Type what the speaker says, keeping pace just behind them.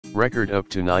Record up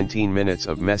to 19 minutes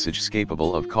of message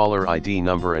capable of caller ID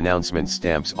number announcement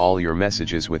stamps all your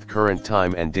messages with current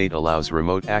time and date allows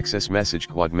remote access message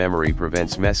quad memory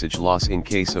prevents message loss in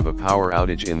case of a power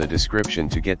outage in the description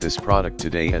to get this product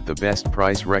today at the best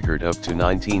price record up to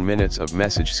 19 minutes of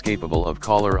message capable of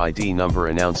caller ID number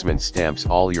announcement stamps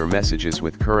all your messages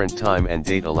with current time and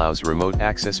date allows remote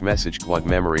access message quad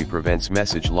memory prevents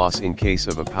message loss in case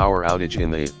of a power outage in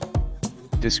the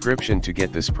description to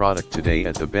get this product today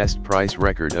at the best price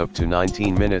record up to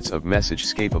 19 minutes of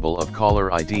message capable of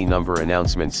caller ID number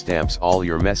announcement stamps all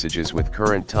your messages with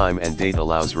current time and date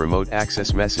allows remote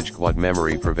access message quad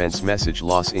memory prevents message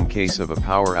loss in case of a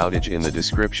power outage in the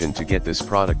description to get this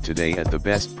product today at the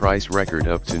best price record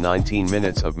up to 19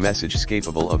 minutes of message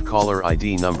capable of caller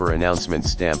ID number announcement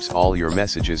stamps all your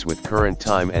messages with current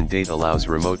time and date allows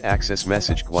remote access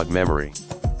message quad memory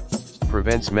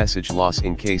prevents message loss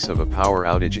in case of a power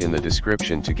outage in the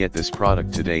description to get this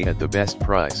product today at the best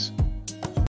price.